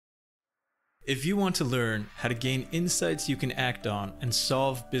If you want to learn how to gain insights you can act on and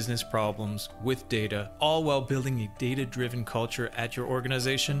solve business problems with data, all while building a data-driven culture at your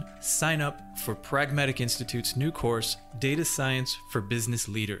organization, sign up for Pragmatic Institute's new course, Data Science for Business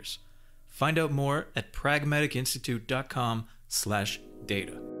Leaders. Find out more at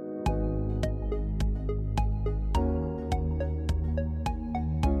pragmaticinstitute.com/data.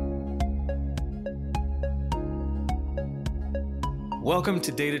 Welcome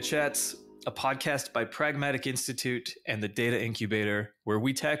to Data Chats, a podcast by Pragmatic Institute and the Data Incubator, where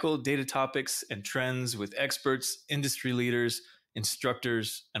we tackle data topics and trends with experts, industry leaders,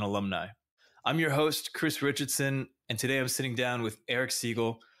 instructors, and alumni. I'm your host, Chris Richardson, and today I'm sitting down with Eric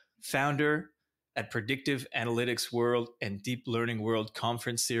Siegel, founder at Predictive Analytics World and Deep Learning World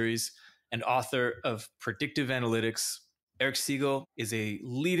Conference Series, and author of Predictive Analytics. Eric Siegel is a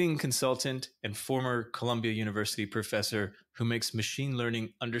leading consultant and former Columbia University professor who makes machine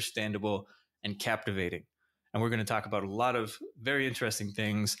learning understandable and captivating. And we're going to talk about a lot of very interesting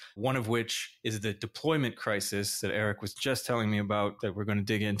things, one of which is the deployment crisis that Eric was just telling me about that we're going to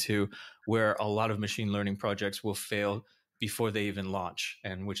dig into, where a lot of machine learning projects will fail before they even launch,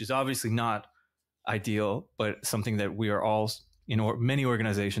 and which is obviously not ideal, but something that we are all many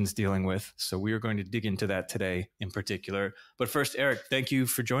organizations dealing with. So we are going to dig into that today in particular. But first, Eric, thank you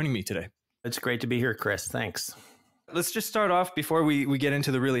for joining me today. It's great to be here, Chris. Thanks. Let's just start off before we get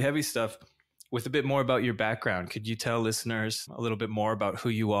into the really heavy stuff with a bit more about your background. Could you tell listeners a little bit more about who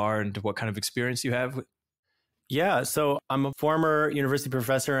you are and what kind of experience you have? Yeah, so I'm a former university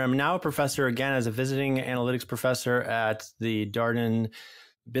professor. I'm now a professor again as a visiting analytics professor at the Darden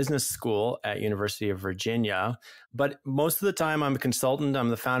Business School at University of Virginia. But most of the time I'm a consultant. I'm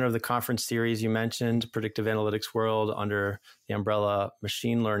the founder of the conference series you mentioned, Predictive Analytics World, under the umbrella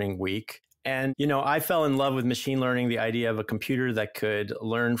Machine Learning Week. And, I fell in love with machine learning, the idea of a computer that could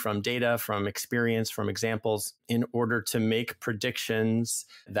learn from data, from experience, from examples in order to make predictions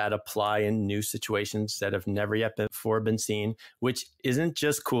that apply in new situations that have never yet before been seen, which isn't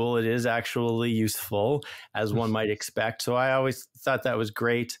just cool. It is actually useful, as one might expect. So I always thought that was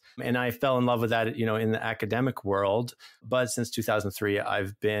great. And I fell in love with that, in the academic world. But since 2003,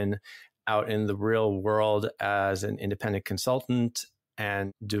 I've been out in the real world as an independent consultant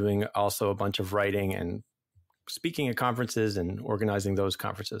and doing also a bunch of writing and speaking at conferences and organizing those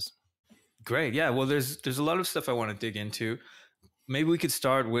conferences. Great. Yeah. Well, there's a lot of stuff I want to dig into. Maybe we could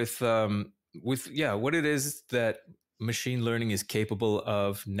start with what it is that machine learning is capable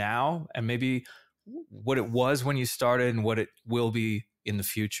of now, and maybe what it was when you started and what it will be in the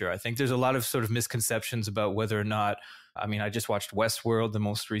future. I think there's a lot of sort of misconceptions about whether or not, I just watched Westworld, the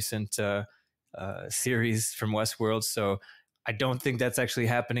most recent series from Westworld. So I don't think that's actually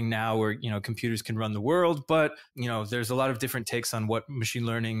happening now where, computers can run the world, but, there's a lot of different takes on what machine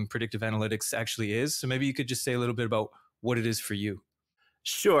learning, predictive analytics actually is. So maybe you could just say a little bit about what it is for you.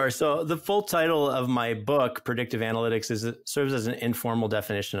 Sure. So the full title of my book, Predictive Analytics, serves as an informal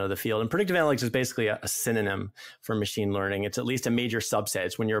definition of the field. And predictive analytics is basically a synonym for machine learning. It's at least a major subset.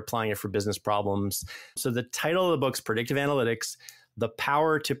 It's when you're applying it for business problems. So the title of the book's Predictive Analytics, the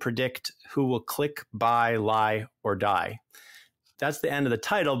power to predict who will click, buy, lie, or die. That's the end of the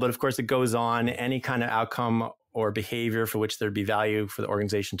title, but of course it goes on, any kind of outcome or behavior for which there'd be value for the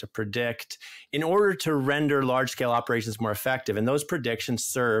organization to predict in order to render large-scale operations more effective. And those predictions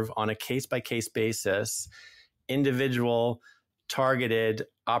serve on a case-by-case basis, individual targeted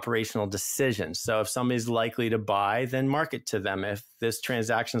operational decisions. So if somebody's likely to buy, then market to them. If this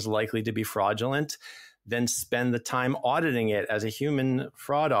transaction is likely to be fraudulent, then spend the time auditing it as a human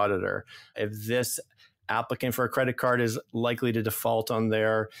fraud auditor. If this applicant for a credit card is likely to default on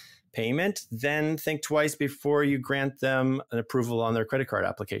their payment, then think twice before you grant them an approval on their credit card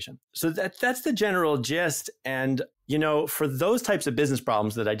application. So that's the general gist. And, for those types of business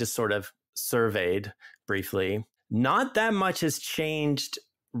problems that I just sort of surveyed briefly, not that much has changed,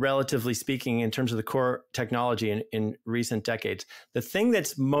 relatively speaking, in terms of the core technology in recent decades. The thing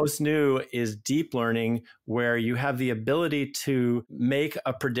that's most new is deep learning, where you have the ability to make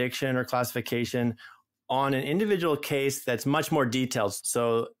a prediction or classification on an individual case that's much more detailed.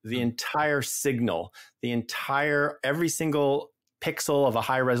 So the entire signal, every single pixel of a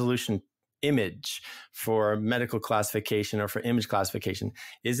high resolution image for medical classification or for image classification,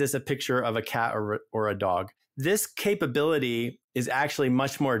 is this a picture of a cat or a dog? This capability is actually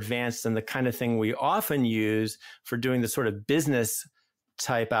much more advanced than the kind of thing we often use for doing the sort of business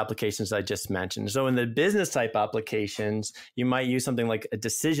type applications I just mentioned. So in the business type applications, you might use something like a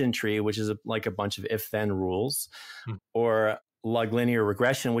decision tree, which is like a bunch of if-then rules, or log linear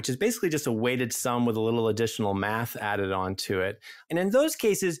regression, which is basically just a weighted sum with a little additional math added onto it. And in those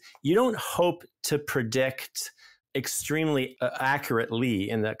cases, you don't hope to predict extremely accurately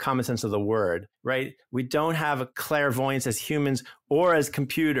in the common sense of the word, right? We don't have a clairvoyance as humans or as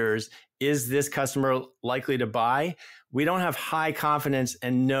computers. Is this customer likely to buy? We don't have high confidence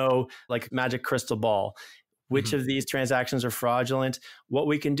and know, like magic crystal ball, which of these transactions are fraudulent. What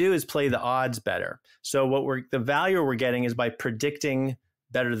we can do is play the odds better. So the value we're getting is by predicting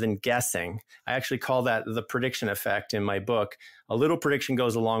better than guessing. I actually call that the prediction effect in my book. A little prediction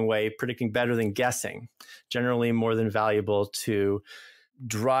goes a long way. Predicting better than guessing, generally more than valuable to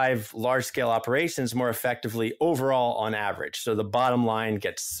drive large-scale operations more effectively overall on average. So the bottom line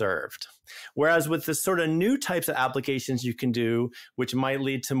gets served. Whereas with the sort of new types of applications you can do, which might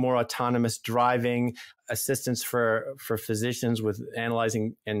lead to more autonomous driving, assistance for physicians with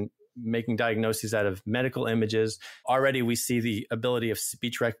analyzing and making diagnoses out of medical images. Already we see the ability of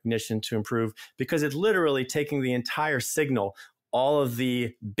speech recognition to improve because it's literally taking the entire signal, all of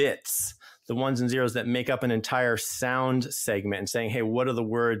the bits, the ones and zeros that make up an entire sound segment and saying, hey, what are the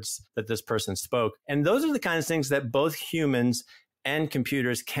words that this person spoke? And those are the kinds of things that both humans and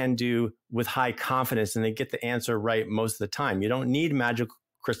computers can do with high confidence, and they get the answer right most of the time. You don't need magic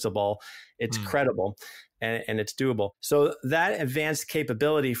crystal ball. It's credible and it's doable. So that advanced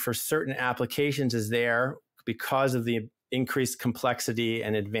capability for certain applications is there because of the increased complexity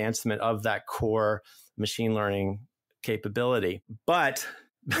and advancement of that core machine learning capability. But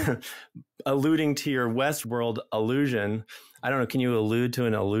alluding to your Westworld illusion, I don't know, can you allude to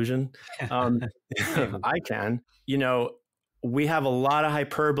an illusion? I can. We have a lot of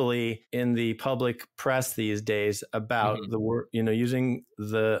hyperbole in the public press these days about the word, using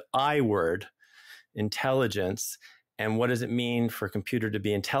the I word, intelligence, and what does it mean for a computer to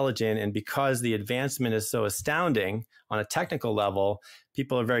be intelligent? And because the advancement is so astounding on a technical level,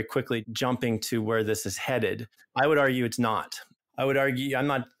 people are very quickly jumping to where this is headed. I would argue it's not. I would argue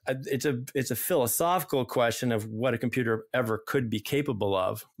it's a philosophical question of what a computer ever could be capable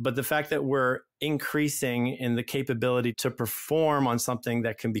of. But the fact that we're increasing in the capability to perform on something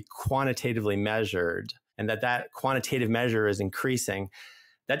that can be quantitatively measured, and that quantitative measure is increasing,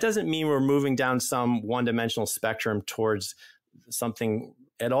 that doesn't mean we're moving down some one-dimensional spectrum towards something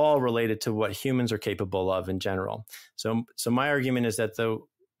at all related to what humans are capable of in general. So my argument is that the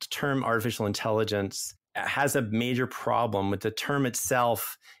term artificial intelligence has a major problem with the term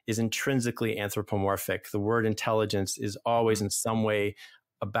itself is intrinsically anthropomorphic. The word intelligence is always in some way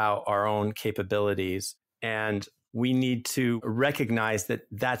about our own capabilities. And we need to recognize that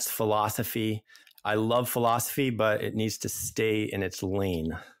that's philosophy. I love philosophy, but it needs to stay in its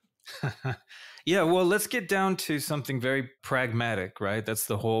lane. Yeah, well, let's get down to something very pragmatic, right? That's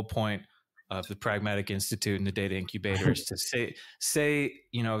the whole point of the Pragmatic Institute and the Data Incubator is to say,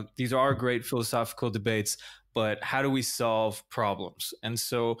 these are great philosophical debates, but how do we solve problems? And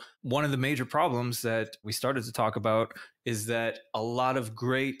so one of the major problems that we started to talk about is that a lot of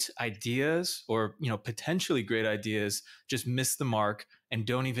great ideas or, potentially great ideas just miss the mark and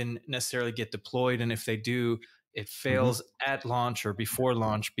don't even necessarily get deployed. And if they do, it fails at launch or before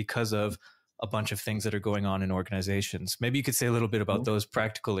launch because of a bunch of things that are going on in organizations. Maybe you could say a little bit about those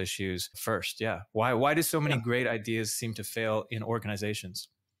practical issues first. Yeah. Why do so many great ideas seem to fail in organizations?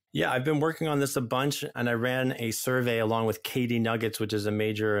 Yeah, I've been working on this a bunch, and I ran a survey along with KD Nuggets, which is a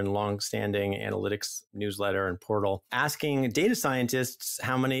major and long-standing analytics newsletter and portal, asking data scientists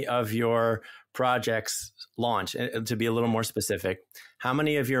how many of your projects launch. And to be a little more specific, how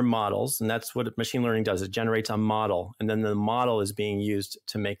many of your models, and that's what machine learning does, it generates a model, and then the model is being used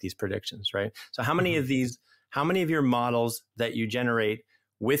to make these predictions, right? So how many of your models that you generate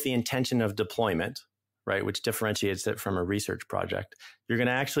with the intention of deployment, right, which differentiates it from a research project, you're going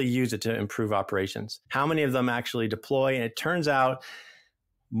to actually use it to improve operations? How many of them actually deploy? And it turns out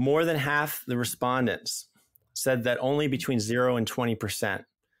more than half the respondents said that only between 0 and 20%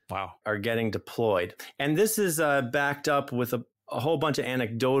 are getting deployed. And this is backed up with a whole bunch of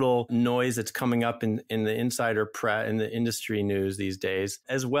anecdotal noise that's coming up in the insider press, in the industry news these days,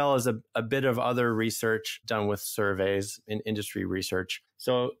 as well as a bit of other research done with surveys in industry research.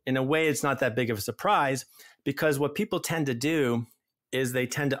 So in a way, it's not that big of a surprise, because what people tend to do is they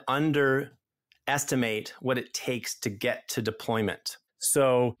tend to underestimate what it takes to get to deployment.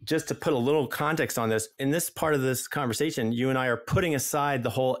 So just to put a little context on this, in this part of this conversation, you and I are putting aside the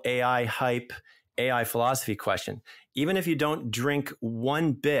whole AI hype, AI philosophy question. Even if you don't drink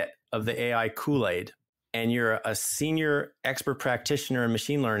one bit of the AI Kool-Aid and you're a senior expert practitioner in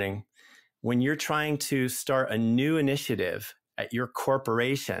machine learning, when you're trying to start a new initiative at your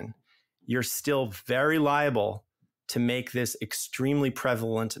corporation, you're still very liable to make this extremely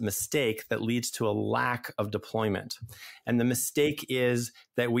prevalent mistake that leads to a lack of deployment. And the mistake is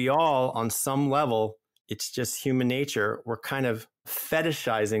that we all, on some level, it's just human nature, we're kind of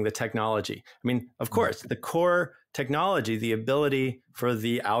fetishizing the technology. I mean, of course, the core technology, the ability for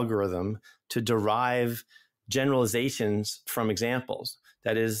the algorithm to derive generalizations from examples,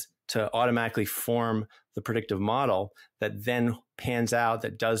 that is, to automatically form the predictive model that then pans out,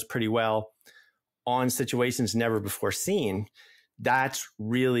 that does pretty well on situations never before seen. That's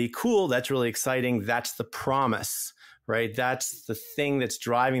really cool. That's really exciting. That's the promise, right? That's the thing that's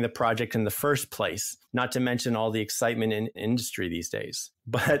driving the project in the first place, not to mention all the excitement in industry these days.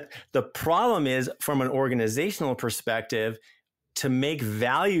 But the problem is, from an organizational perspective, to make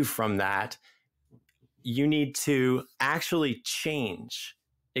value from that, you need to actually change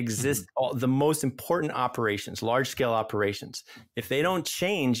the most important operations, large-scale operations. If they don't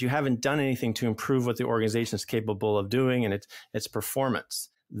change, you haven't done anything to improve what the organization is capable of doing and its performance.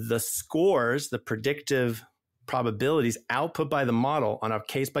 The scores, the predictive probabilities output by the model on a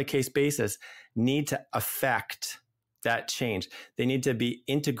case-by-case basis need to affect that change. They need to be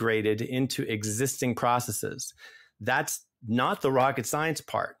integrated into existing processes. That's not the rocket science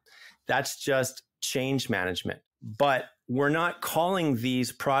part. That's just change management. But we're not calling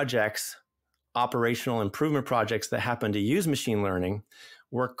these projects operational improvement projects that happen to use machine learning.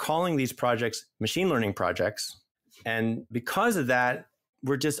 We're calling these projects machine learning projects. And because of that,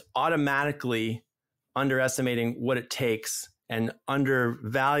 we're just automatically underestimating what it takes and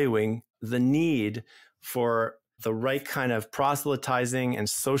undervaluing the need for the right kind of proselytizing and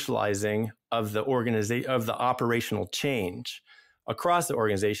socializing of the operational change across the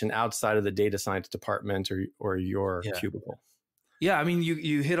organization outside of the data science department or your cubicle. Yeah, I mean,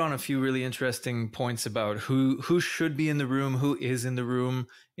 you hit on a few really interesting points about who should be in the room, who is in the room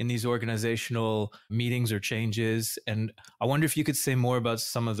in these organizational meetings or changes. And I wonder if you could say more about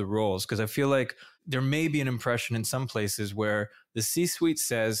some of the roles, because I feel like there may be an impression in some places where the C-suite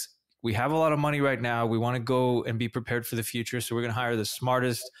says, we have a lot of money right now. We want to go and be prepared for the future. So we're going to hire the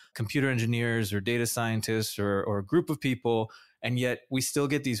smartest computer engineers or data scientists or a group of people. And yet we still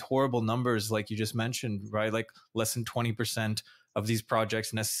get these horrible numbers like you just mentioned, right? Like less than 20% of these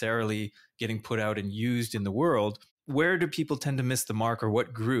projects necessarily getting put out and used in the world. Where do people tend to miss the mark, or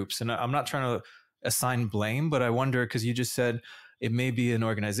what groups? And I'm not trying to assign blame, but I wonder, because you just said it may be an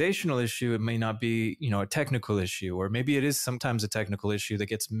organizational issue. It may not be, a technical issue, or maybe it is sometimes a technical issue that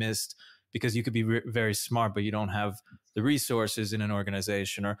gets missed because you could be very smart, but you don't have the resources in an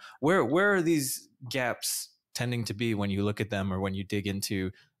organization. Or where are these gaps tending to be when you look at them or when you dig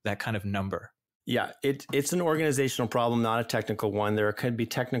into that kind of number? Yeah, it's an organizational problem, not a technical one. There could be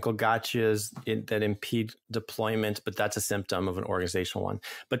technical gotchas that impede deployment, but that's a symptom of an organizational one.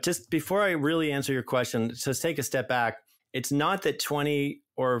 But just before I really answer your question, just take a step back. It's not that 20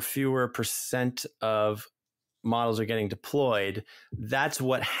 or fewer percent of models are getting deployed. That's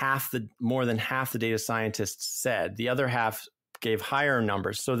what more than half the data scientists said. The other half gave higher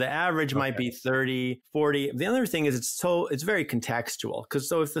numbers. So the average might be 30, 40. The other thing is it's very contextual, because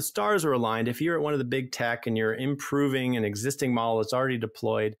so if the stars are aligned, if you're at one of the big tech and you're improving an existing model that's already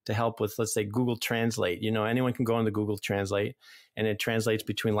deployed to help with, let's say, Google Translate, anyone can go into Google Translate and it translates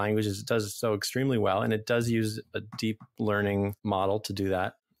between languages. It does so extremely well. And it does use a deep learning model to do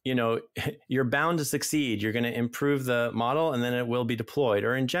that. You're bound to succeed. You're going to improve the model and then it will be deployed.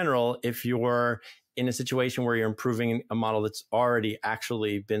 Or in general, if you're in a situation where you're improving a model that's already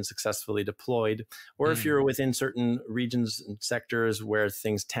actually been successfully deployed, or if you're within certain regions and sectors where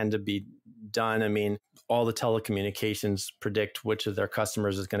things tend to be done. I mean, all the telecommunications predict which of their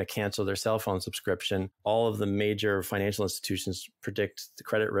customers is going to cancel their cell phone subscription. All of the major financial institutions predict the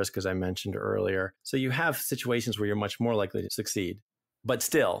credit risk, as I mentioned earlier. So you have situations where you're much more likely to succeed. But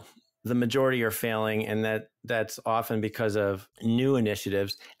still, the majority are failing, and that's often because of new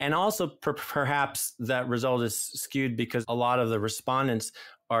initiatives. And also perhaps that result is skewed because a lot of the respondents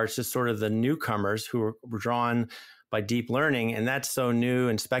are just sort of the newcomers who were drawn by deep learning, and that's so new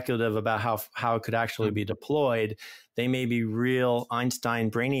and speculative about how it could actually be deployed. They may be real Einstein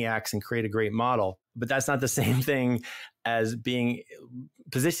brainiacs and create a great model, but that's not the same thing as being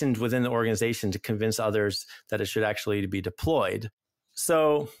positioned within the organization to convince others that it should actually be deployed.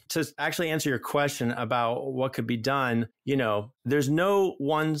 So to actually answer your question about what could be done, there's no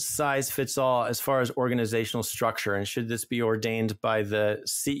one size fits all as far as organizational structure. And should this be ordained by the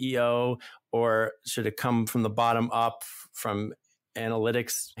CEO, or should it come from the bottom up from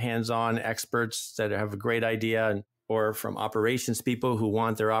analytics, hands-on experts that have a great idea, or from operations people who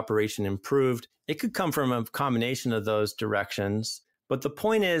want their operation improved? It could come from a combination of those directions. But the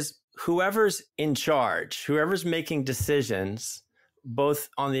point is, whoever's in charge, whoever's making decisions, both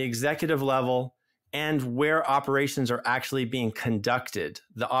on the executive level and where operations are actually being conducted,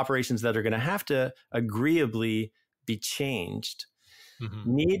 the operations that are going to have to agreeably be changed,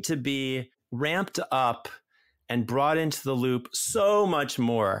 need to be ramped up and brought into the loop so much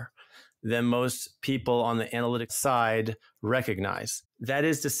more than most people on the analytics side recognize. That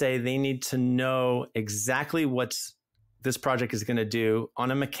is to say, they need to know exactly what this project is going to do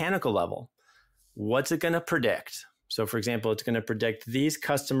on a mechanical level. What's it going to predict? So for example, it's going to predict these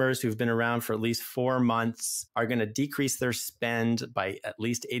customers who've been around for at least 4 months are going to decrease their spend by at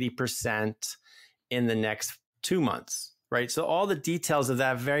least 80% in the next 2 months, right? So all the details of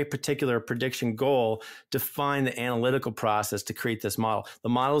that very particular prediction goal define the analytical process to create this model. The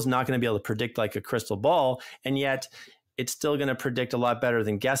model is not going to be able to predict like a crystal ball, and yet it's still going to predict a lot better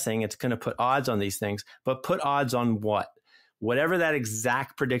than guessing. It's going to put odds on these things, but put odds on what? Whatever that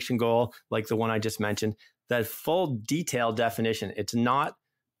exact prediction goal, like the one I just mentioned, that full detailed definition. It's not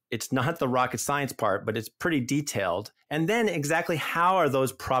the rocket science part, but it's pretty detailed. And then exactly how are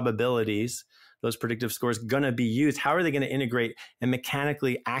those probabilities, those predictive scores, going to be used? How are they going to integrate and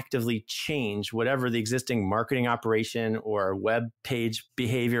mechanically actively change whatever the existing marketing operation or web page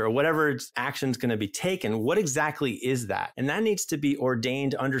behavior or whatever action is going to be taken? What exactly is that? And that needs to be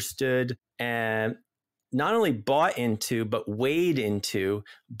ordained, understood, and not only bought into, but weighed into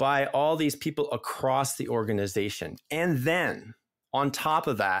by all these people across the organization. And then on top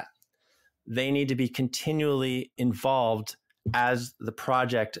of that, they need to be continually involved as the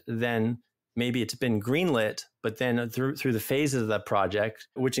project then, maybe it's been greenlit, but then through the phases of that project,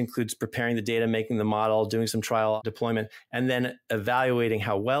 which includes preparing the data, making the model, doing some trial deployment, and then evaluating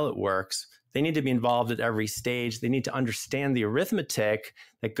how well it works. They need to be involved at every stage. They need to understand the arithmetic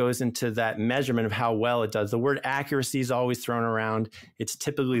that goes into that measurement of how well it does. The word accuracy is always thrown around. It's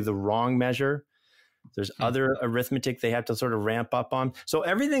typically the wrong measure. There's other arithmetic they have to sort of ramp up on. So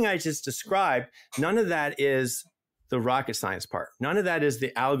everything I just described, none of that is the rocket science part. None of that is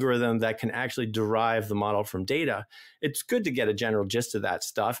the algorithm that can actually derive the model from data. It's good to get a general gist of that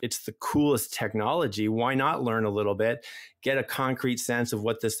stuff. It's the coolest technology. Why not learn a little bit, get a concrete sense of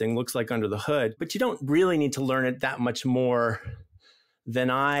what this thing looks like under the hood? But you don't really need to learn it that much more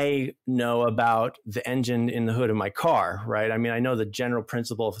than I know about the engine in the hood of my car, right? I mean, I know the general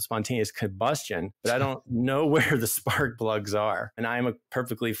principle of spontaneous combustion, but I don't know where the spark plugs are. And I'm a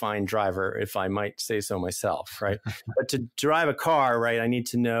perfectly fine driver, if I might say so myself, right? But to drive a car, right, I need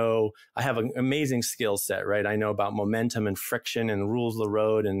to know, I have an amazing skill set, right? I know about momentum and friction and rules of the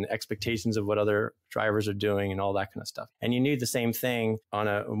road and expectations of what other drivers are doing and all that kind of stuff. And you need the same thing on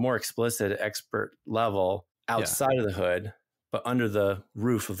a more explicit expert level outside of the hood, but under the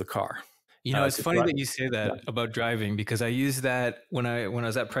roof of the car. You know, it's funny that you say that about driving, because I used that when I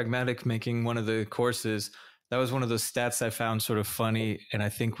was at Pragmatic making one of the courses. That was one of those stats I found sort of funny, and I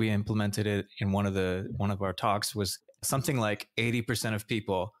think we implemented it in one of our talks. Was something like 80% of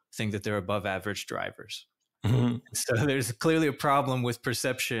people think that they're above average drivers. Mm-hmm. So there's clearly a problem with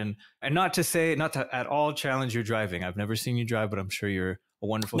perception, and not to at all challenge your driving. I've never seen you drive, but I'm sure you're a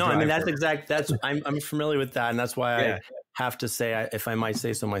wonderful driver. I mean, I'm familiar with that. And that's why I have to say, if I might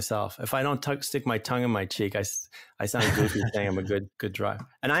say so myself, if I don't stick my tongue in my cheek, I sound goofy saying I'm a good driver.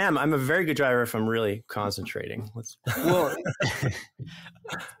 And I'm a very good driver if I'm really concentrating. Well,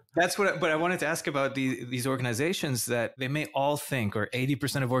 but I wanted to ask about these organizations that they may all think, or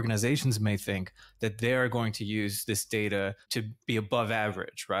 80% of organizations may think that they are going to use this data to be above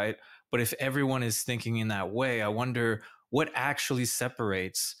average, right? But if everyone is thinking in that way, I wonder what actually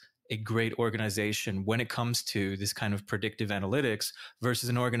separates a great organization when it comes to this kind of predictive analytics versus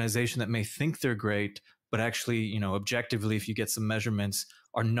an organization that may think they're great, but actually, you know, objectively, if you get some measurements,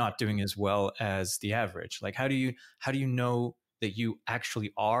 are not doing as well as the average. Like, how do you know that you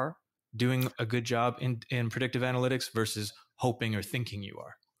actually are doing a good job in predictive analytics versus hoping or thinking you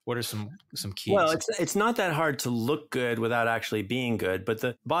are? What are some keys? Well, it's not that hard to look good without actually being good, but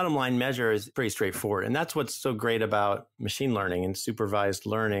the bottom line measure is pretty straightforward. And that's what's so great about machine learning and supervised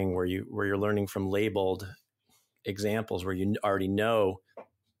learning, where you're learning from labeled examples, where you already know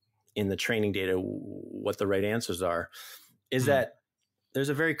in the training data what the right answers are, is that there's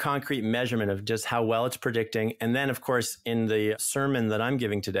a very concrete measurement of just how well it's predicting. And then, of course, in the sermon that I'm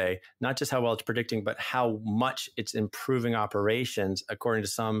giving today, not just how well it's predicting, but how much it's improving operations according to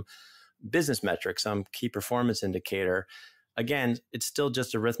some business metric, some key performance indicator. Again, it's still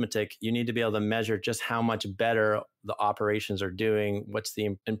just arithmetic. You need to be able to measure just how much better the operations are doing. What's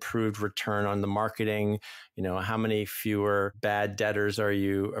the improved return on the marketing? You know, how many fewer bad debtors are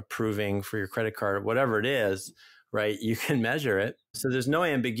you approving for your credit card? Whatever it is. right? You can measure it. So there's no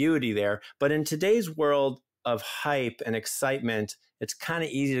ambiguity there. But in today's world of hype and excitement, it's kind of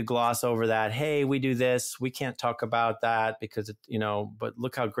easy to gloss over that. Hey, we do this. We can't talk about that because, but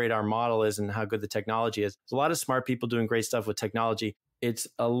look how great our model is and how good the technology is. There's a lot of smart people doing great stuff with technology. It's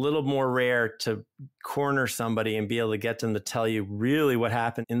a little more rare to corner somebody and be able to get them to tell you really what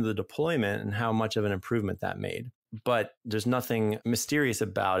happened in the deployment and how much of an improvement that made. But there's nothing mysterious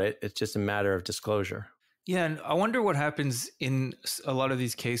about it. It's just a matter of disclosure. Yeah, and I wonder what happens in a lot of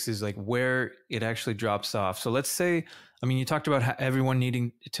these cases, like where it actually drops off. So let's say, you talked about everyone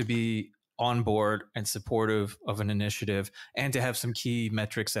needing to be on board and supportive of an initiative and to have some key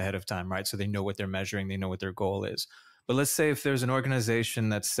metrics ahead of time, right? So they know what they're measuring, they know what their goal is. But let's say if there's an organization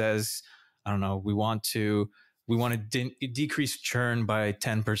that says, I don't know, we want to decrease churn by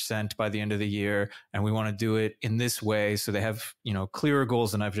 10% by the end of the year, and we want to do it in this way. So they have, clearer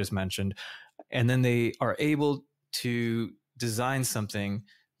goals than I've just mentioned. And then they are able to design something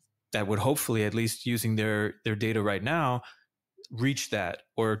that would hopefully, at least using their data right now, reach that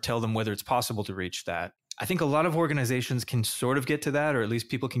or tell them whether it's possible to reach that. I think a lot of organizations can sort of get to that, or at least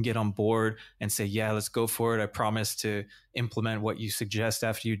people can get on board and say, yeah, let's go for it. I promise to implement what you suggest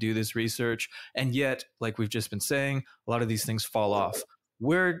after you do this research. And yet, like we've just been saying, a lot of these things fall off.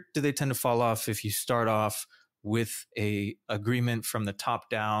 Where do they tend to fall off if you start off with a agreement from the top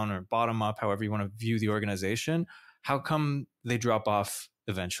down or bottom up, however you want to view the organization? How come they drop off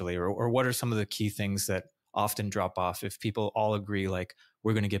eventually? Or what are some of the key things that often drop off if people all agree, like,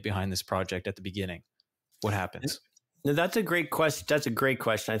 we're going to get behind this project at the beginning? What happens? Now, that's a great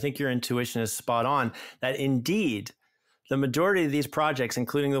question. I think your intuition is spot on, that indeed, the majority of these projects,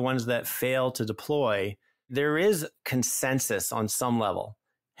 including the ones that fail to deploy, there is consensus on some level.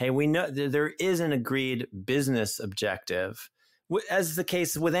 Hey, we know there is an agreed business objective, as the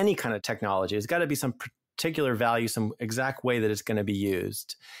case with any kind of technology. There's got to be some particular value, some exact way that it's going to be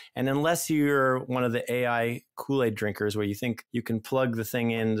used. And unless you're one of the AI Kool-Aid drinkers where you think you can plug the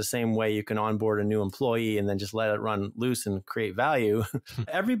thing in the same way you can onboard a new employee and then just let it run loose and create value,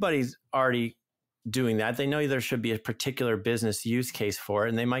 everybody's already doing that. They know there should be a particular business use case for it,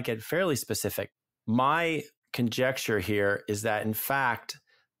 and they might get fairly specific. My conjecture here is that, in fact,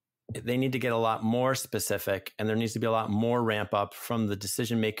 they need to get a lot more specific, and there needs to be a lot more ramp up from the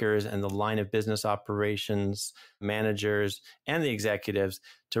decision makers and the line of business operations managers and the executives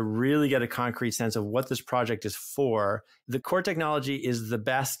to really get a concrete sense of what this project is for. The core technology is the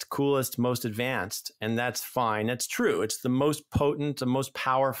best, coolest, most advanced, and that's fine. That's true. It's the most potent, the most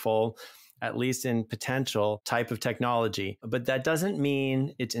powerful, at least in potential, type of technology. But that doesn't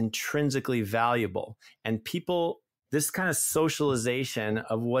mean it's intrinsically valuable. And people, this kind of socialization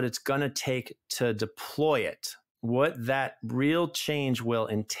of what it's going to take to deploy it, what that real change will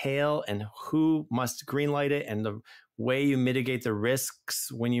entail and who must greenlight it and the way you mitigate the risks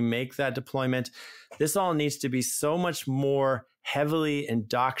when you make that deployment, this all needs to be so much more heavily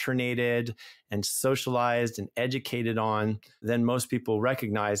indoctrinated and socialized and educated on than most people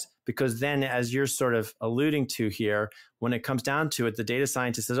recognize. Because then, as you're sort of alluding to here, when it comes down to it, the data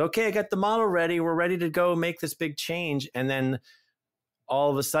scientist says, okay, I got the model ready. We're ready to go make this big change. And then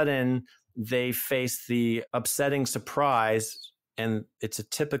all of a sudden, they face the upsetting surprise. And it's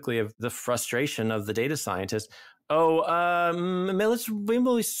typically of the frustration of the data scientist. Let's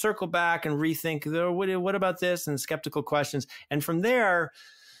maybe circle back and rethink, what about this, and skeptical questions. And from there,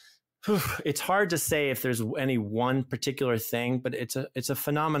 it's hard to say if there's any one particular thing, but it's a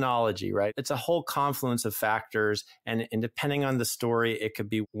phenomenology, right? It's a whole confluence of factors. And depending on the story, it could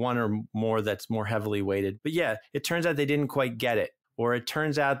be one or more that's more heavily weighted. But yeah, it turns out they didn't quite get it. Or it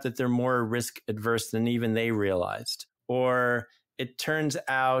turns out that they're more risk adverse than even they realized. Or it turns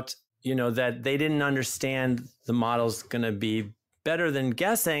out that they didn't understand the model's going to be better than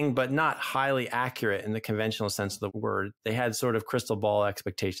guessing, but not highly accurate in the conventional sense of the word. They had sort of crystal ball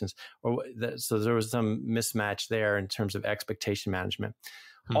expectations. So there was some mismatch there in terms of expectation management.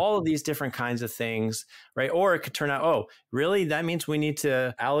 All of these different kinds of things, right? Or it could turn out, oh, really? That means we need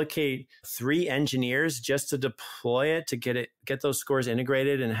to allocate 3 engineers just to deploy it, to get those scores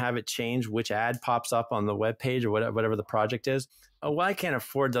integrated and have it change which ad pops up on the web page or whatever the project is. Oh, well, I can't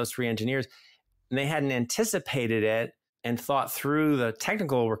afford those 3 engineers. And they hadn't anticipated it and thought through the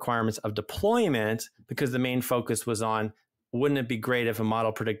technical requirements of deployment, because the main focus was on, wouldn't it be great if a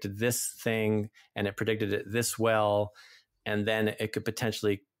model predicted this thing and it predicted it this well, and then it could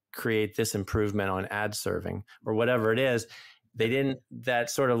potentially create this improvement on ad serving or whatever it is. They didn't,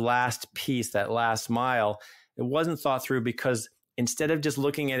 that sort of last piece, that last mile, it wasn't thought through, because instead of just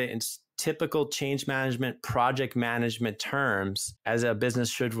looking at it typical change management, project management terms, as a business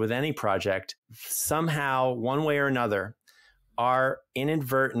should with any project, somehow, one way or another, our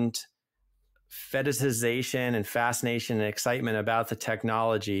inadvertent fetishization and fascination and excitement about the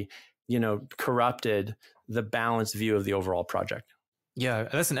technology, corrupted the balanced view of the overall project. Yeah,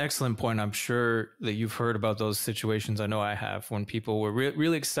 that's an excellent point. I'm sure that you've heard about those situations. I know I have, when people were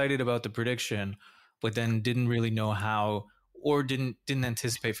really excited about the prediction, but then didn't really know how, or didn't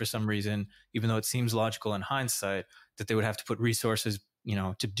anticipate for some reason, even though it seems logical in hindsight, that they would have to put resources,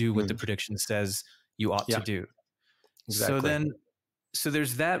 to do what the prediction says you ought to do. Exactly. So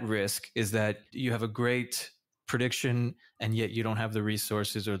there's that risk, is that you have a great prediction and yet you don't have the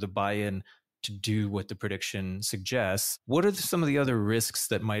resources or the buy-in to do what the prediction suggests. What are some of the other risks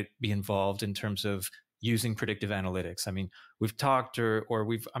that might be involved in terms of using predictive analytics? I mean, we've talked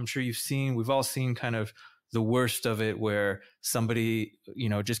I'm sure we've all seen kind of the worst of it, where somebody,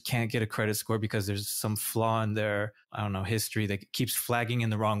 just can't get a credit score because there's some flaw in their, history that keeps flagging in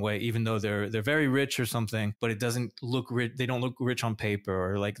the wrong way, even though they're very rich or something, but it doesn't look rich. They don't look rich on paper,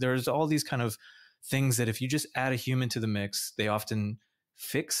 or like there's all these kind of things that if you just add a human to the mix, they often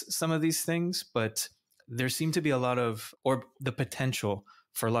fix some of these things, but there seem to be or the potential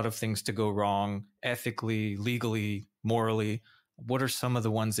for a lot of things to go wrong ethically, legally, morally. What are some of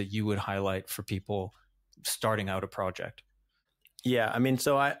the ones that you would highlight for people starting out a project? Yeah, I mean,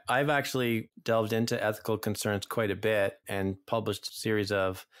 so I've actually delved into ethical concerns quite a bit and published a series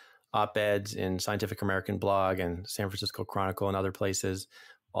of op-eds in Scientific American Blog and San Francisco Chronicle and other places.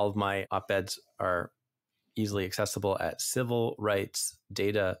 All of my op-eds are easily accessible at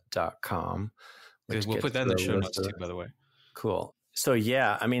civilrightsdata.com. We'll put that in the show notes too, by the way. Cool. So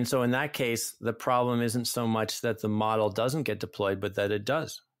yeah, I mean, so in that case, the problem isn't so much that the model doesn't get deployed, but that it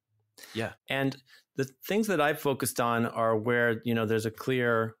does. Yeah. And the things that I've focused on are where, there's a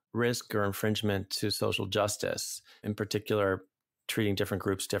clear risk or infringement to social justice, in particular, treating different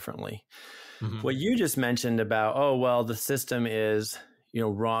groups differently. Mm-hmm. What you just mentioned about, the system is,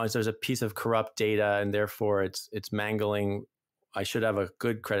 wrong. There's a piece of corrupt data and therefore it's mangling. I should have a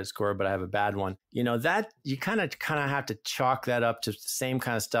good credit score, but I have a bad one. That you kind of have to chalk that up to the same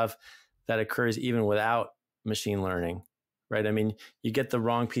kind of stuff that occurs even without machine learning, right? I mean, you get the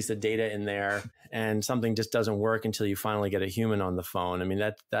wrong piece of data in there and something just doesn't work until you finally get a human on the phone. I mean,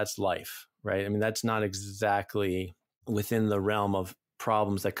 that's life, right? I mean, that's not exactly within the realm of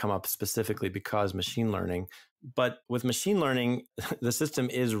problems that come up specifically because machine learning. But with machine learning, the system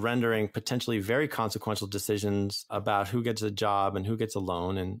is rendering potentially very consequential decisions about who gets a job and who gets a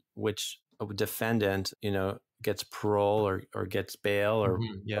loan and which defendant, gets parole or gets bail or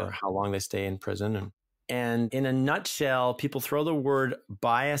how long they stay in prison. And in a nutshell, people throw the word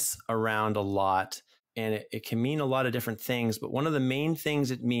bias around a lot, and it can mean a lot of different things. But one of the main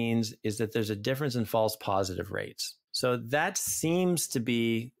things it means is that there's a difference in false positive rates. So that seems to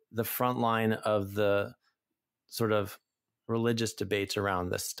be the front line of the sort of religious debates around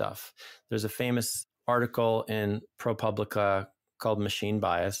this stuff. There's a famous article in ProPublica called Machine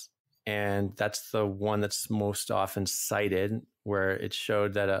Bias, and that's the one that's most often cited, where it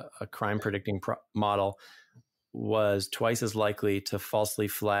showed that a crime predicting model was twice as likely to falsely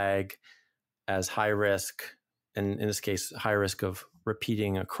flag as high risk, and in this case, high risk of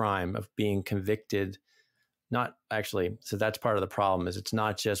repeating a crime, of being convicted. Not actually, so that's part of the problem, is it's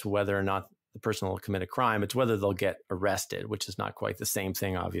not just whether or not the person will commit a crime, it's whether they'll get arrested, which is not quite the same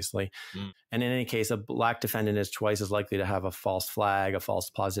thing, obviously. And in any case, a black defendant is twice as likely to have a false flag, a false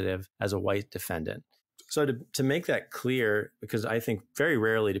positive, as a white defendant. So to make that clear, because I think very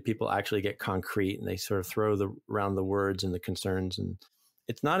rarely do people actually get concrete and they sort of throw around the words and the concerns. And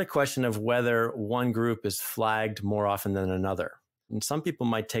it's not a question of whether one group is flagged more often than another. And some people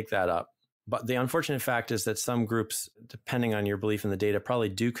might take that up. But the unfortunate fact is that some groups, depending on your belief in the data, probably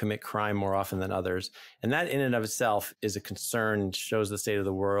do commit crime more often than others. And that in and of itself is a concern, shows the state of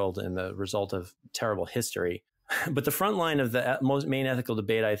the world and the result of terrible history. But the front line of the main ethical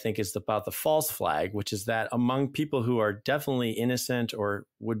debate, I think, is about the false flag, which is that among people who are definitely innocent or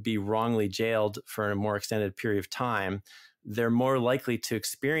would be wrongly jailed for a more extended period of time, they're more likely to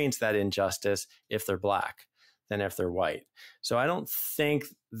experience that injustice if they're black than if they're white. So I don't think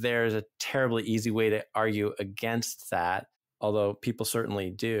there's a terribly easy way to argue against that, although people certainly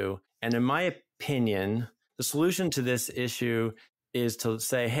do. And in my opinion, the solution to this issue is to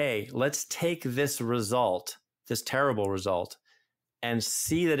say, hey, let's take this result, this terrible result, and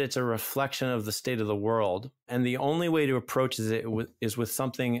see that it's a reflection of the state of the world. And the only way to approach it is with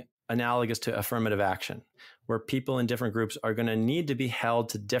something analogous to affirmative action, where people in different groups are going to need to be held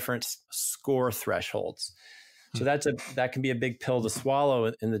to different score thresholds. So that can be a big pill to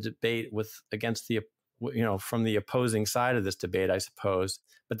swallow in the debate against the, from the opposing side of this debate, I suppose.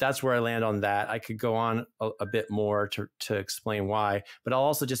 But that's where I land on that. I could go on a bit more to explain why, but I'll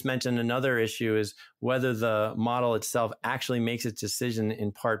also just mention another issue is whether the model itself actually makes its decision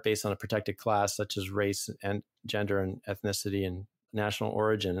in part based on a protected class, such as race and gender and ethnicity and national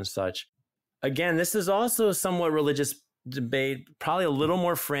origin and such. Again, this is also a somewhat religious debate, probably a little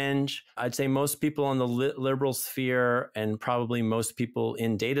more fringe. I'd say most people in the liberal sphere and probably most people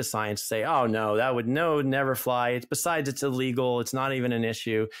in data science say, oh, no, that would never fly. Besides, it's illegal. It's not even an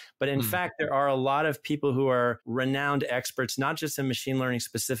issue. But in fact, there are a lot of people who are renowned experts, not just in machine learning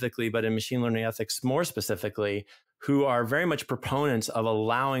specifically, but in machine learning ethics more specifically, who are very much proponents of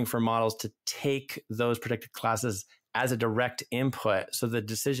allowing for models to take those protected classes as a direct input. So the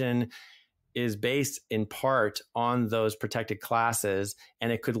decision is based in part on those protected classes.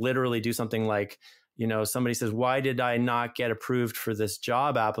 And it could literally do something like, somebody says, why did I not get approved for this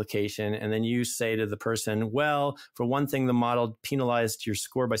job application? And then you say to the person, well, for one thing, the model penalized your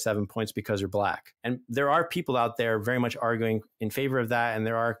score by 7 points because you're Black. And there are people out there very much arguing in favor of that. And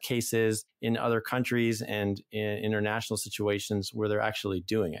there are cases in other countries and in international situations where they're actually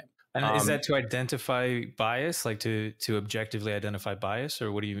doing it. And is that to identify bias, like to objectively identify bias,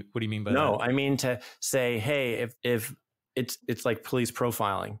 or what do you mean by that? No, I mean to say, hey, if it's like police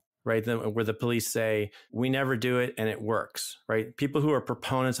profiling, right? Where the police say we never do it and it works, right? People who are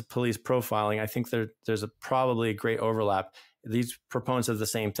proponents of police profiling, I think there's probably a great overlap. These proponents of the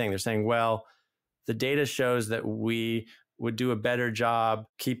same thing. They're saying, well, the data shows that we would do a better job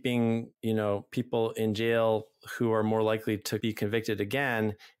keeping, people in jail who are more likely to be convicted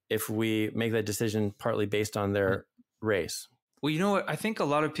again if we make that decision partly based on their race. Well, you know what? I think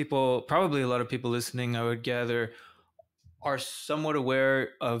probably a lot of people listening, I would gather, are somewhat aware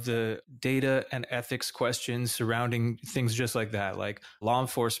of the data and ethics questions surrounding things just like that, like law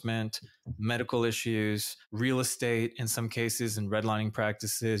enforcement, medical issues, real estate in some cases, and redlining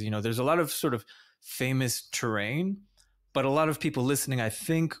practices. There's a lot of sort of famous terrain, but a lot of people listening, I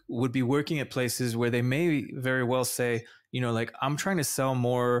think, would be working at places where they may very well say, like, I'm trying to sell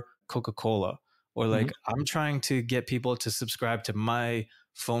more Coca-Cola, or like, I'm trying to get people to subscribe to my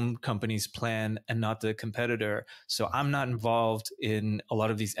phone company's plan and not the competitor. So I'm not involved in a lot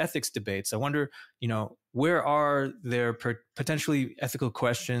of these ethics debates. I wonder, where are there potentially ethical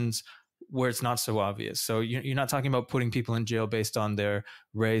questions where it's not so obvious? So you're not talking about putting people in jail based on their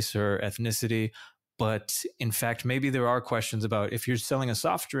race or ethnicity, but in fact, maybe there are questions about if you're selling a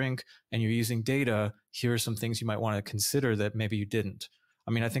soft drink and you're using data, here are some things you might want to consider that maybe you didn't.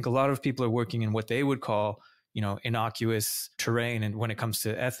 I mean, I think a lot of people are working in what they would call, innocuous terrain and when it comes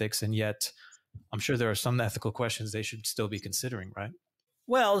to ethics. And yet I'm sure there are some ethical questions they should still be considering, right?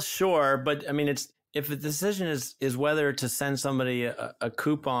 Well, sure. But I mean, if the decision is whether to send somebody a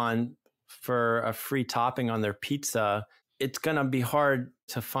coupon for a free topping on their pizza, it's going to be hard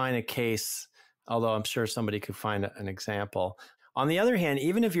to find a case, although I'm sure somebody could find an example. On the other hand,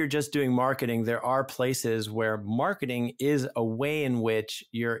 even if you're just doing marketing, there are places where marketing is a way in which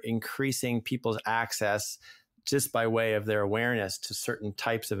you're increasing people's access just by way of their awareness to certain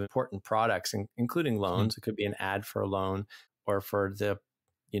types of important products, including loans. It could be an ad for a loan, or for the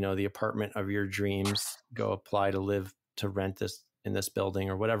apartment of your dreams, go apply to rent this in this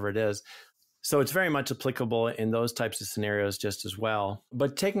building, or whatever it is. So it's very much applicable in those types of scenarios just as well.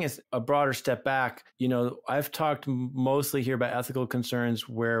 But taking a broader step back, I've talked mostly here about ethical concerns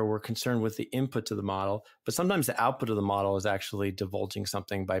where we're concerned with the input to the model, but sometimes the output of the model is actually divulging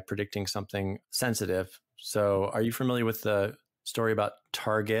something by predicting something sensitive. So are you familiar with the story about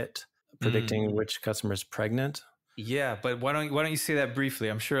Target predicting which customer is pregnant? Yeah, but why don't you say that briefly?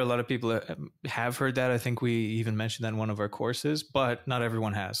 I'm sure a lot of people have heard that. I think we even mentioned that in one of our courses, but not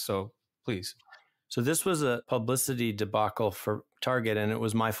everyone has. So please. So this was a publicity debacle for Target, and it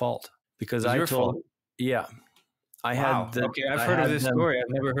was my fault because I told. Yeah, I had. Okay, I've heard of this story. I've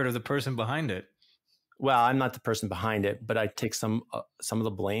never heard of the person behind it. Well, I'm not the person behind it, but I take some of the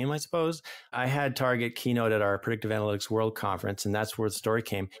blame, I suppose. I had Target keynote at our Predictive Analytics World Conference, and that's where the story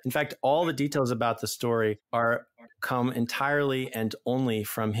came. In fact, all the details about the story come entirely and only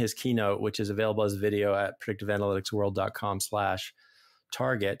from his keynote, which is available as video at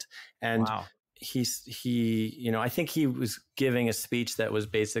predictiveanalyticsworld.com/Target. And wow. he, I think he was giving a speech that was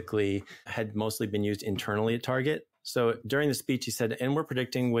basically had mostly been used internally at Target. So during the speech, he said, and we're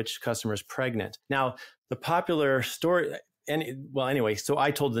predicting which customer is pregnant. Now, the popular story, anyway, so I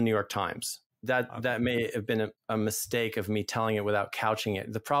told the New York Times. That may have been a mistake of me telling it without couching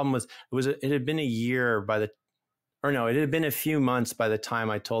it. The problem was it had been a year by the or no, it had been a few months by the time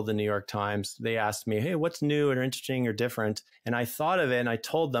I told the New York Times. They asked me, hey, what's new or interesting or different? And I thought of it and I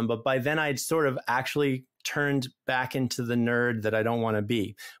told them, but by then I'd sort of actually turned back into the nerd that I don't want to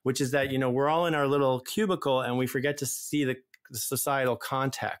be, which is that, we're all in our little cubicle and we forget to see the societal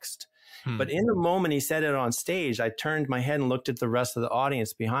context. But in the moment he said it on stage, I turned my head and looked at the rest of the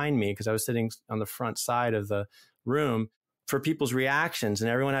audience behind me because I was sitting on the front side of the room for people's reactions,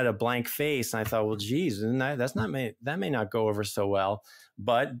 and everyone had a blank face. And I thought, well, geez, that may not go over so well.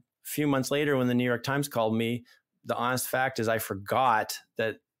 But a few months later, when the New York Times called me, the honest fact is I forgot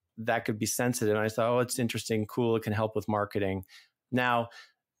that could be sensitive. And I thought, oh, it's interesting, cool, it can help with marketing. Now,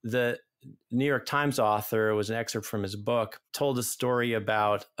 the New York Times author, it was an excerpt from his book, told a story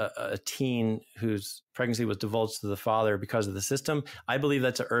about a teen whose pregnancy was divulged to the father because of the system. I believe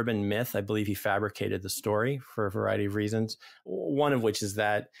that's an urban myth. I believe he fabricated the story for a variety of reasons. One of which is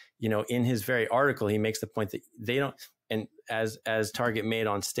that, in his very article, he makes the point that they don't, and as Target made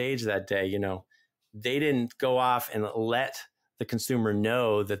on stage that day, they didn't go off and let the consumer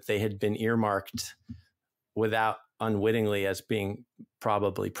know that they had been earmarked without unwittingly as being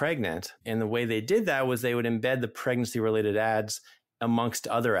probably pregnant. And the way they did that was they would embed the pregnancy related ads amongst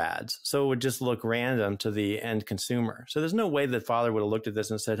other ads. So it would just look random to the end consumer. So there's no way the father would have looked at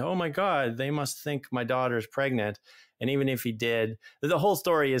this and said, oh my God, they must think my daughter's pregnant. And even if he did, the whole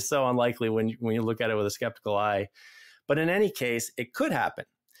story is so unlikely when you look at it with a skeptical eye. But in any case, it could happen.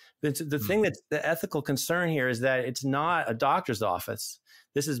 The thing that's the ethical concern here is that it's not a doctor's office.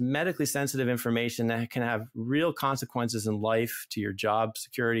 This is medically sensitive information that can have real consequences in life to your job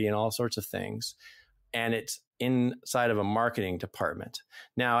security and all sorts of things. And it's inside of a marketing department.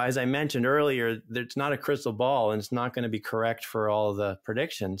 Now, as I mentioned earlier, it's not a crystal ball and it's not going to be correct for all the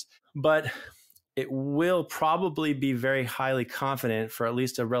predictions, but it will probably be very highly confident for at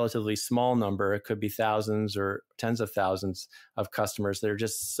least a relatively small number. It could be thousands or tens of thousands of customers that are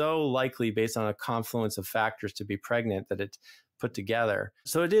just so likely based on a confluence of factors to be pregnant that it's put together.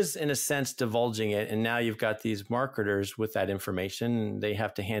 So it is, in a sense, divulging it. And now you've got these marketers with that information. They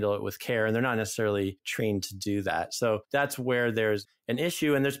have to handle it with care, and they're not necessarily trained to do that. So that's where there's an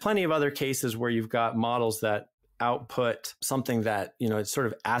issue. And there's plenty of other cases where you've got models that output something that, it sort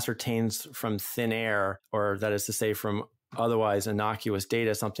of ascertains from thin air, or that is to say from otherwise innocuous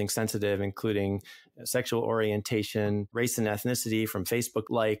data, something sensitive, including sexual orientation, race and ethnicity from Facebook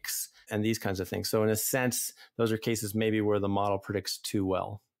likes, and these kinds of things. So in a sense, those are cases maybe where the model predicts too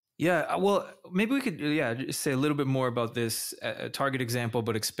well. Yeah, well, maybe we could just say a little bit more about this Target example,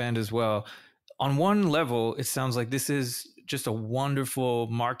 but expand as well. On one level, it sounds like this is just a wonderful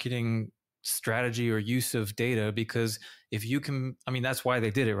marketing strategy or use of data, because if you can, that's why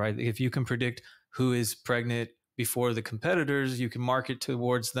they did it, right? If you can predict who is pregnant before the competitors, you can market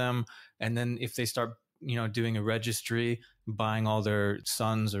towards them. And then if they start, doing a registry, buying all their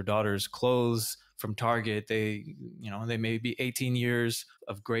sons or daughters' clothes from Target, they may be 18 years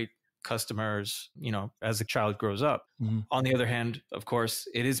of great customers, as the child grows up. Mm-hmm. On the other hand, of course,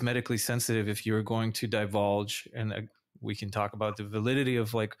 it is medically sensitive if you're going to divulge, and we can talk about the validity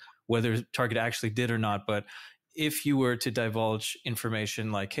of whether Target actually did or not. But if you were to divulge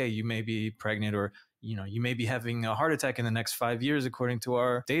information like, hey, you may be pregnant, or, you may be having a heart attack in the next 5 years, according to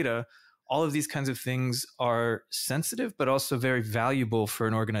our data, all of these kinds of things are sensitive, but also very valuable for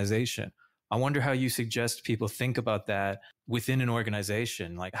an organization. I wonder how you suggest people think about that within an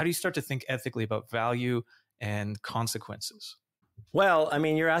organization. How do you start to think ethically about value and consequences? Well,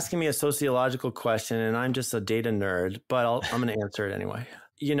 you're asking me a sociological question, and I'm just a data nerd, but I'm going to answer it anyway.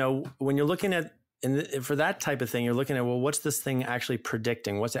 When you're looking at, for that type of thing, you're looking at, well, what's this thing actually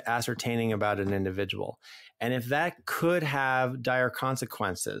predicting? What's it ascertaining about an individual? And if that could have dire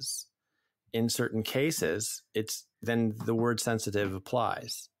consequences in certain cases, then the word sensitive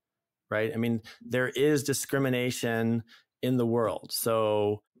applies, right? There is discrimination in the world.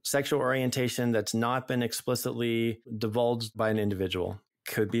 So sexual orientation that's not been explicitly divulged by an individual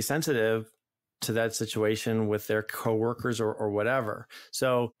could be sensitive to that situation with their coworkers or whatever.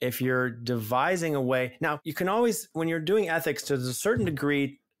 So if you're devising a way, now you can always, when you're doing ethics to a certain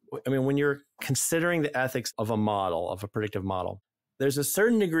degree, when you're considering the ethics of a model, of a predictive model, there's a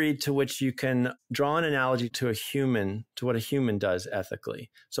certain degree to which you can draw an analogy to a human, to what a human does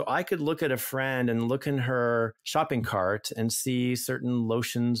ethically. So I could look at a friend and look in her shopping cart and see certain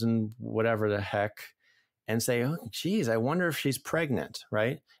lotions and whatever the heck and say, oh, geez, I wonder if she's pregnant,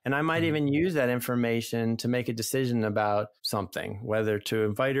 right? And I might even use that information to make a decision about something, whether to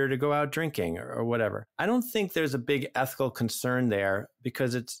invite her to go out drinking or whatever. I don't think there's a big ethical concern there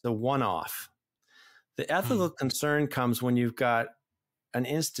because it's the one-off. The ethical concern comes when you've got an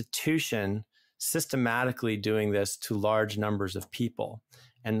institution systematically doing this to large numbers of people.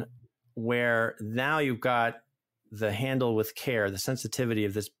 And where now you've got the handle with care, the sensitivity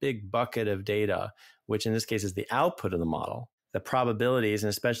of this big bucket of data, which in this case is the output of the model, the probabilities, and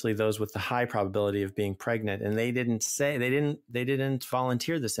especially those with the high probability of being pregnant. And they didn't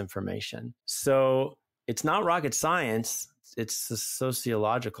volunteer this information. So it's not rocket science, it's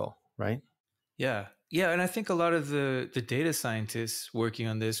sociological, right? Yeah. Yeah. And I think a lot of the data scientists working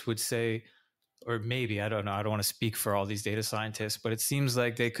on this would say, or maybe, I don't know, I don't want to speak for all these data scientists, but it seems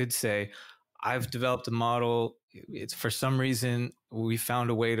like they could say, I've developed a model. It's for some reason, we found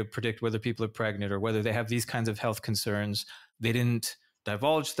a way to predict whether people are pregnant or whether they have these kinds of health concerns. They didn't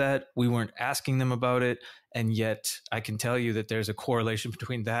divulge that. We weren't asking them about it. And yet I can tell you that there's a correlation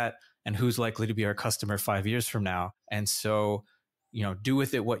between that and who's likely to be our customer 5 years from now. And so, do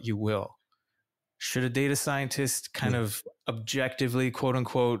with it what you will. Should a data scientist kind of objectively, quote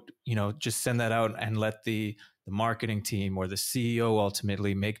unquote, just send that out and let the marketing team or the CEO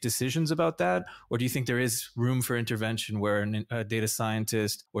ultimately make decisions about that? Or do you think there is room for intervention where a data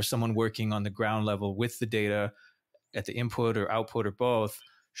scientist or someone working on the ground level with the data at the input or output or both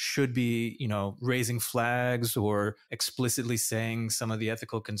should be, raising flags or explicitly saying some of the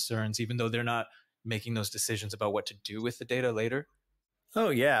ethical concerns, even though they're not making those decisions about what to do with the data later? Oh,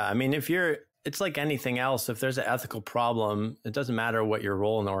 yeah. I mean, it's like anything else. If there's an ethical problem, it doesn't matter what your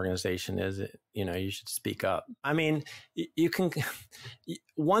role in the organization is. You should speak up. I mean, you can.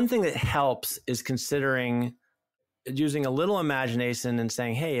 One thing that helps is considering using a little imagination and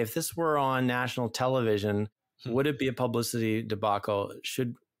saying, "Hey, if this were on national television, would it be a publicity debacle?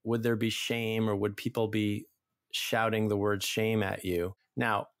 Would there be shame, or would people be shouting the word shame at you?"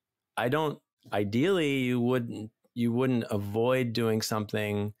 Now, ideally, you wouldn't avoid doing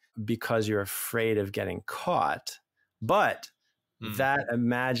something because you're afraid of getting caught. But that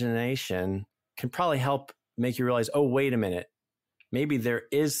imagination can probably help make you realize, oh, wait a minute, maybe there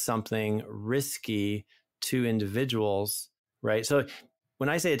is something risky to individuals, right? So when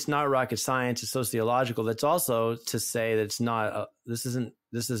I say it's not rocket science, it's sociological, that's also to say that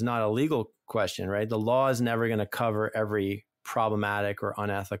this is not a legal question, right? The law is never going to cover every problematic or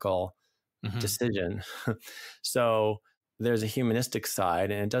unethical decision. So there's a humanistic side,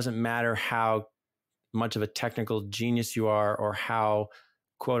 and it doesn't matter how much of a technical genius you are or how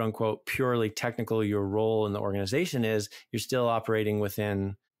quote unquote purely technical your role in the organization is, you're still operating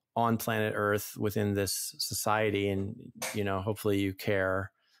on planet Earth within this society, and hopefully you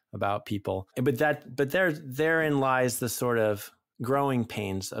care about people. But therein lies the sort of growing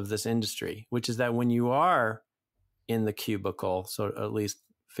pains of this industry, which is that when you are in the cubicle, so at least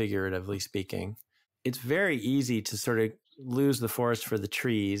figuratively speaking, it's very easy to sort of lose the forest for the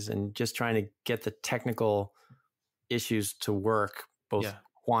trees and just trying to get the technical issues to work, both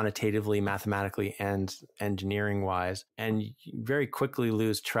quantitatively, mathematically, and engineering wise. And you very quickly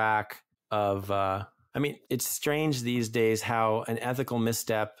lose track of, it's strange these days how an ethical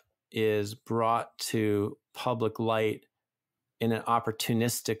misstep is brought to public light in an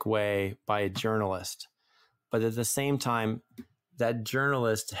opportunistic way by a journalist. But at the same time, that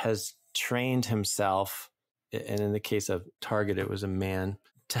journalist has trained himself, and in the case of Target, it was a man,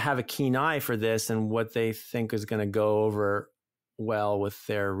 to have a keen eye for this and what they think is going to go over well with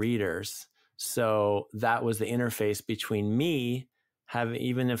their readers. So that was the interface between me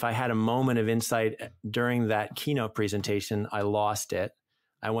even if I had a moment of insight during that keynote presentation, I lost it.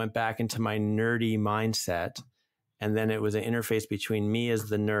 I went back into my nerdy mindset. And then it was an interface between me as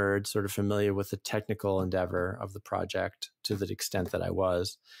the nerd, sort of familiar with the technical endeavor of the project to the extent that I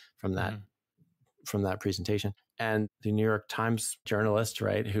was from that presentation, and the New York Times journalist,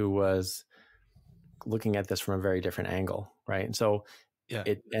 right, who was looking at this from a very different angle, right? And so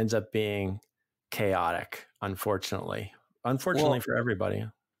it ends up being chaotic, unfortunately for everybody.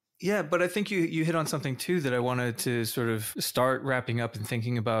 Yeah, but I think you hit on something too that I wanted to sort of start wrapping up and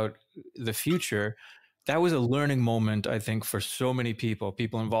thinking about the future. That was a learning moment, I think, for so many people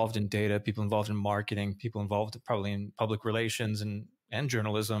involved in data, people involved in marketing, people involved probably in public relations and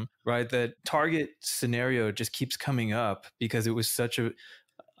journalism, right? That Target scenario just keeps coming up because it was such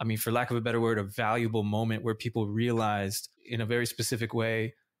for lack of a better word, a valuable moment where people realized in a very specific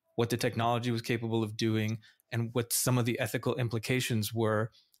way what the technology was capable of doing and what some of the ethical implications were,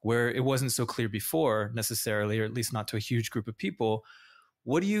 where it wasn't so clear before necessarily, or at least not to a huge group of people.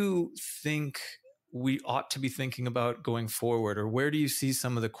 What do you think we ought to be thinking about going forward? Or where do you see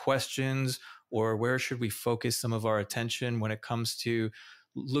some of the questions, or where should we focus some of our attention when it comes to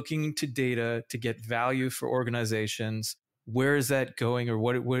looking to data to get value for organizations? Where is that going, or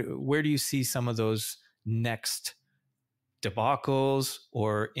where do you see some of those next debacles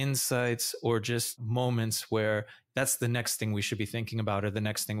or insights or just moments where that's the next thing we should be thinking about or the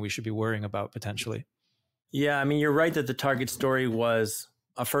next thing we should be worrying about potentially? Yeah, I mean, you're right that the Target story was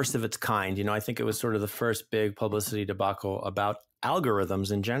a first of its kind. I think it was sort of the first big publicity debacle about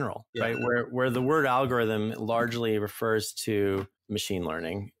algorithms in general, right? Where the word algorithm largely refers to machine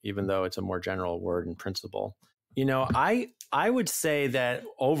learning, even though it's a more general word in principle. I would say that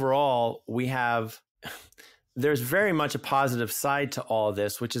overall there's very much a positive side to all of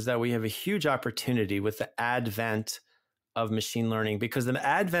this, which is that we have a huge opportunity with the advent of machine learning, because the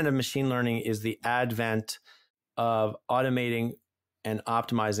advent of machine learning is the advent of automating and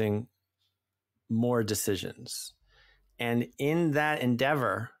optimizing more decisions. And in that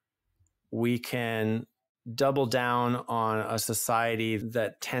endeavor, we can double down on a society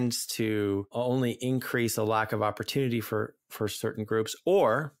that tends to only increase a lack of opportunity for certain groups.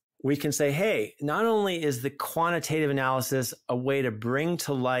 Or we can say, hey, not only is the quantitative analysis a way to bring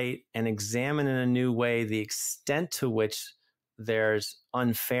to light and examine in a new way the extent to which there's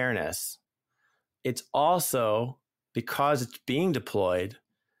unfairness, it's also, because it's being deployed,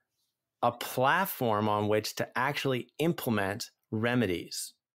 a platform on which to actually implement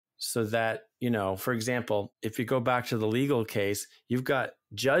remedies. So that, for example, if you go back to the legal case, you've got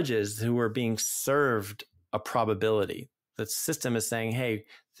judges who are being served a probability. The system is saying, hey,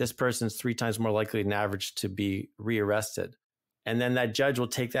 this person's 3 times more likely than average to be rearrested. And then that judge will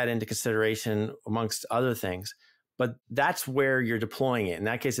take that into consideration amongst other things. But that's where you're deploying it. In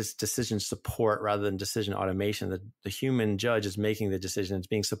that case, it's decision support rather than decision automation. The human judge is making the decision. It's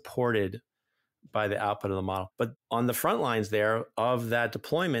being supported by the output of the model. But on the front lines there of that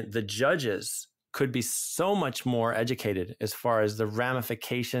deployment, the judges could be so much more educated as far as the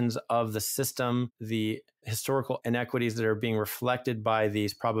ramifications of the system, the historical inequities that are being reflected by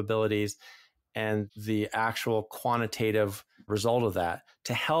these probabilities, and the actual quantitative result of that,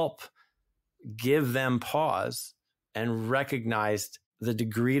 to help give them pause and recognize the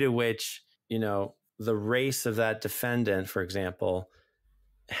degree to which, the race of that defendant, for example,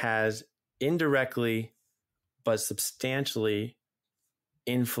 has indirectly but substantially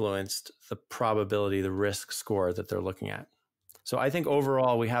influenced the probability, the risk score that they're looking at. So I think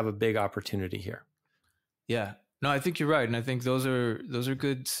overall we have a big opportunity here. Yeah. No, I think you're right. And I think those are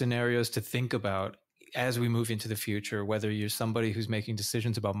good scenarios to think about as we move into the future, whether you're somebody who's making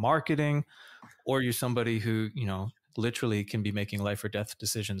decisions about marketing or you're somebody who, literally can be making life or death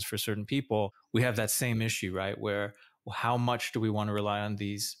decisions for certain people. We have that same issue, right? Where how much do we want to rely on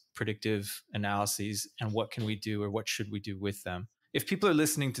these predictive analyses and what can we do or what should we do with them? If people are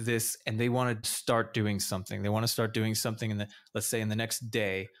listening to this and they want to start doing something, let's say in the next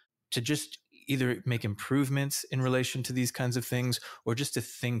day, to just either make improvements in relation to these kinds of things or just to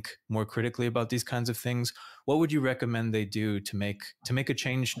think more critically about these kinds of things, what would you recommend they do to make a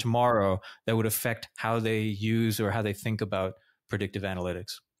change tomorrow that would affect how they use or how they think about predictive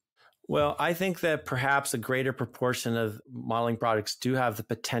analytics? Well, I think that perhaps a greater proportion of modeling products do have the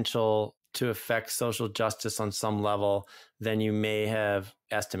potential to affect social justice on some level than you may have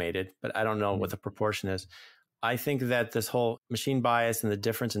estimated, but I don't know what the proportion is. I think that this whole machine bias and the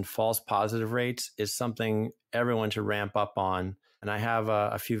difference in false positive rates is something everyone should ramp up on. And I have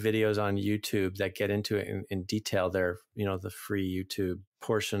a few videos on YouTube that get into it in detail. They're, the free YouTube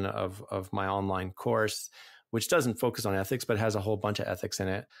portion of my online course, which doesn't focus on ethics, but has a whole bunch of ethics in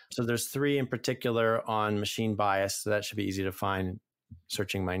it. So there's 3 in particular on machine bias. So that should be easy to find,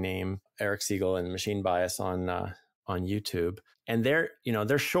 searching my name, Eric Siegel, and machine bias on YouTube. And they're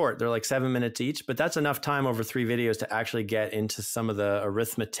short. They're like 7 minutes each, but that's enough time over 3 videos to actually get into some of the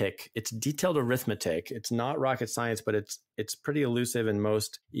arithmetic. It's detailed arithmetic. It's not rocket science, but it's pretty elusive. And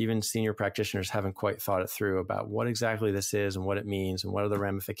most, even senior practitioners, haven't quite thought it through about what exactly this is and what it means and what are the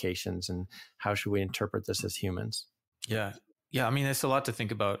ramifications and how should we interpret this as humans. Yeah. Yeah, I mean, it's a lot to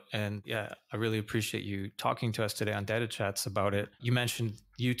think about. And yeah, I really appreciate you talking to us today on Data Chats about it. You mentioned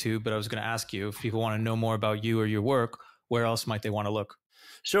YouTube, but I was going to ask you, if people want to know more about you or your work, where else might they want to look?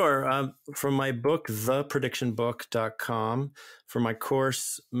 Sure. From my book, thepredictionbook.com, for my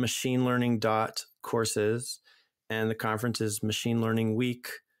course, machinelearning.courses, and the conference is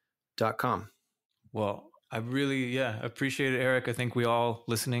machinelearningweek.com. Well, I really, appreciate it, Eric. I think we all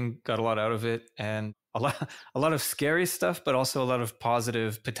listening got a lot out of it, and a lot of scary stuff, but also a lot of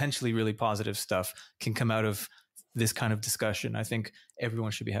positive, potentially really positive stuff can come out of this kind of discussion. I think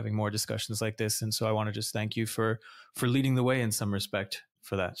everyone should be having more discussions like this. And so I want to just thank you for leading the way in some respect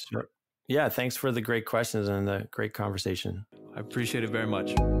for that. Sure. Yeah. Thanks for the great questions and the great conversation. I appreciate it very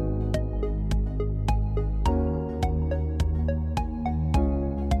much.